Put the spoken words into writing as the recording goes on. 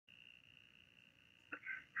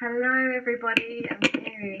Hello everybody, I'm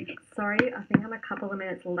here. Sorry, I think I'm a couple of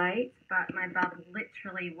minutes late, but my bub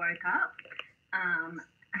literally woke up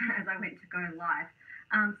as I went to go live.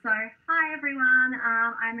 Hi everyone,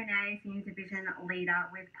 I'm Renee, Senior Division Leader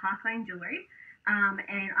with Pathway Jewellery,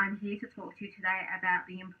 and I'm here to talk to you today about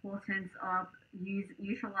the importance of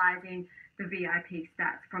utilising the VIP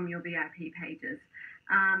stats from your VIP pages.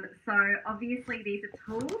 Obviously these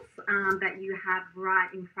are tools that you have right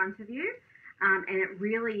in front of you. And it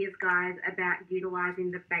really is, guys, about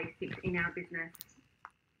utilising the basics in our business.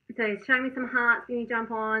 So show me some hearts when you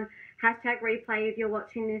jump on. Hashtag replay if you're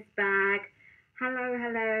watching this back. Hello.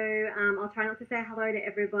 I'll try not to say hello to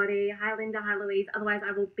everybody. Hi, Linda. Hi, Louise. Otherwise,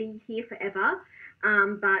 I will be here forever.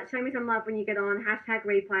 But show me some love when you get on. Hashtag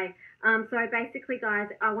replay. So basically, guys,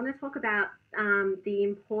 I want to talk about the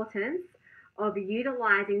importance of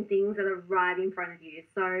utilising things that are right in front of you.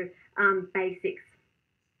 So basics.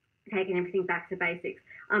 Taking everything back to basics.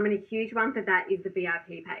 And a huge one for that is the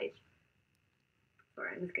VIP page.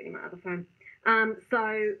 Sorry, I'm just getting my other phone.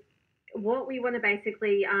 So what we want to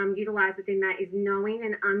basically utilize within that is knowing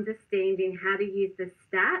and understanding how to use the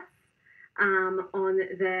stats on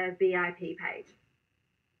the VIP page.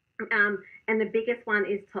 And the biggest one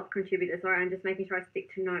is top contributors. Sorry, I'm just making sure I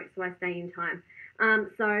stick to notes so I stay in time.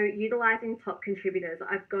 So utilizing top contributors.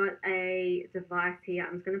 I've got a device here.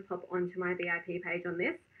 I'm just going to pop onto my VIP page on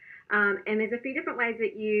this. And there's a few different ways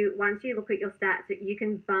that once you look at your stats, that you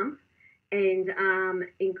can bump and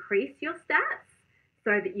increase your stats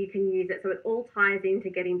so that you can use it. So it all ties into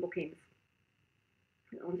getting bookings.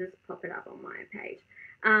 I'll just pop it up on my page.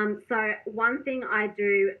 So one thing I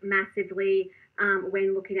do massively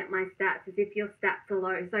when looking at my stats is if your stats are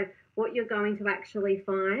low. So what you're going to actually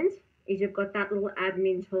find is you've got that little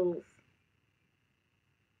admin tools.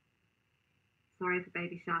 Sorry for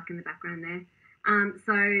baby shark in the background there.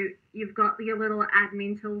 So you've got your little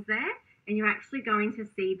admin tools there, and you're actually going to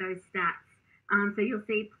see those stats. So you'll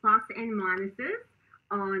see plus and minuses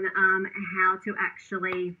on how to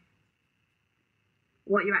actually,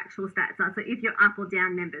 what your actual stats are. So if you're up or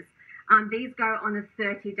down members, these go on a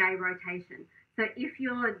 30-day rotation. So if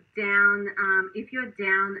you're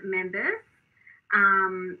down members,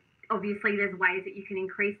 obviously there's ways that you can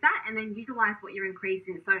increase that and then utilize what you're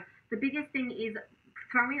increasing. So the biggest thing is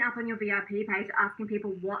throwing up on your VIP page, asking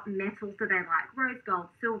people what metals do they like, rose gold,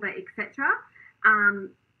 silver, etc.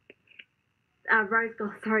 Rose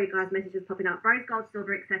gold, sorry guys, messages popping up, rose gold,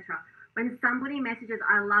 silver, etc. When somebody messages,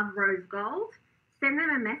 I love rose gold, send them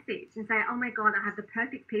a message and say, oh my God, I have the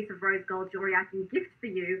perfect piece of rose gold jewelry I can gift for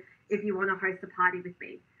you if you want to host a party with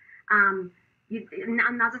me.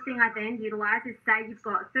 Another thing I then utilize is, say you've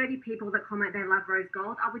got 30 people that comment they love rose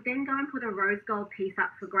gold, I would then go and put a rose gold piece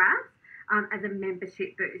up for grabs as a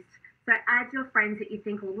membership boost. So add your friends that you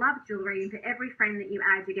think will love jewellery, and for every friend that you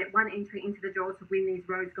add, you get one entry into the draw to win these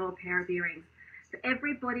rose gold pair of earrings. For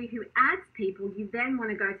everybody who adds people, you then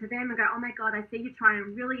want to go to them and go, oh my God, I see you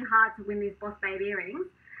trying really hard to win these Boss Babe earrings.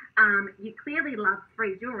 You clearly love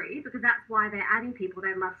free jewellery because that's why they're adding people.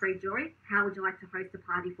 They love free jewellery. How would you like to host a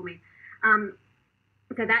party for me?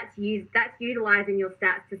 So that's utilising your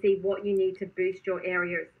stats to see what you need to boost your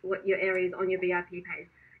areas, what your areas on your VIP page.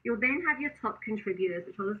 You'll then have your top contributors,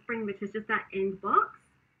 which I'll just bring, which is just that end box,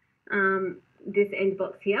 this end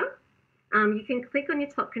box here. You can click on your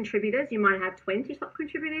top contributors. You might have 20 top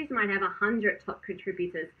contributors. You might have 100 top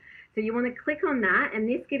contributors. So you want to click on that, and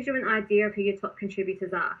this gives you an idea of who your top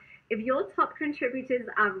contributors are. If your top contributors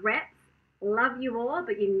are reps, love you all,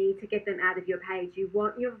 but you need to get them out of your page. You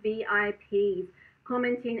want your VIPs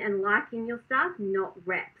commenting and liking your stuff, not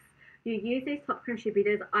reps. You use these top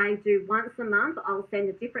contributors. I do once a month. I'll send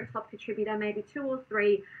a different top contributor, maybe 2 or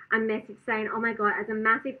 3, a message saying, oh my God, as a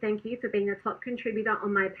massive thank you for being a top contributor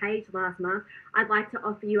on my page last month, I'd like to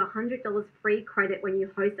offer you $100 free credit when you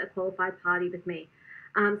host a qualified party with me.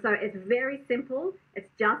 So it's very simple. It's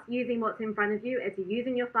just using what's in front of you. It's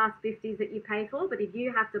using your Fast 50s that you pay for. But if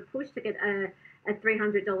you have to push to get a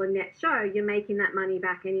 $300 net show, you're making that money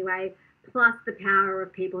back anyway, plus the power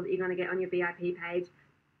of people that you're going to get on your VIP page,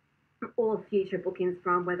 or future bookings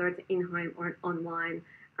from, whether it's in-home or an online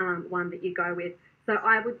one that you go with. So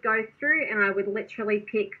I would go through and I would literally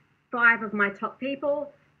pick 5 of my top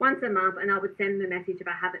people once a month, and I would send them a message if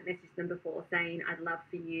I haven't messaged them before saying I'd love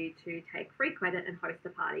for you to take free credit and host a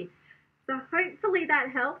party. So hopefully that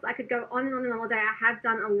helps. I could go on and on and on all day. I have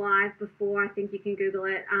done a live before. I think you can Google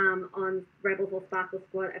it on Rebels or Sparkle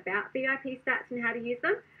Squad about VIP stats and how to use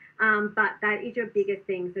them. But that is your biggest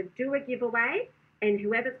thing. So do a giveaway, and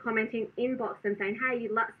whoever's commenting, inbox them saying, hey,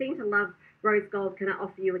 you seem to love rose gold, can I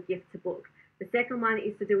offer you a gift to book? The second one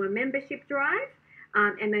is to do a membership drive,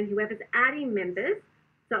 and then whoever's adding members,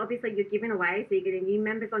 So obviously you're giving away, so you're getting new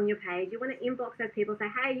members on your page. You want to inbox those people, say,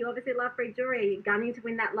 hey, you obviously love free jewelry. You're gunning to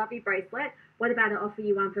win that lovely bracelet. What about to offer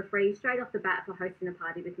you one for free straight off the bat for hosting a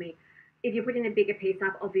party with me? If you're putting a bigger piece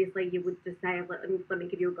up, obviously you would just say, let me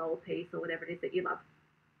give you a gold piece or whatever it is that you love.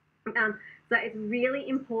 So it's really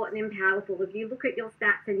important and powerful. If you look at your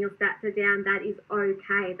stats and your stats are down, that is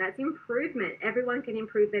okay. That's improvement. Everyone can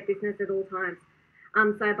improve their business at all times.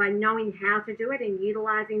 So by knowing how to do it and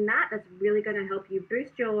utilizing that, that's really going to help you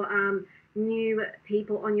boost your new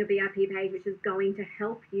people on your VIP page, which is going to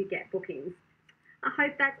help you get bookings. I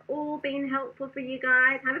hope that's all been helpful for you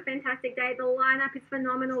guys. Have a fantastic day. The lineup is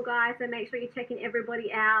phenomenal, guys, so make sure you're checking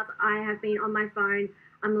everybody out. I have been on my phone.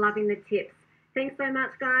 I'm loving the tips. Thanks so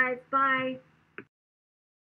much, guys. Bye.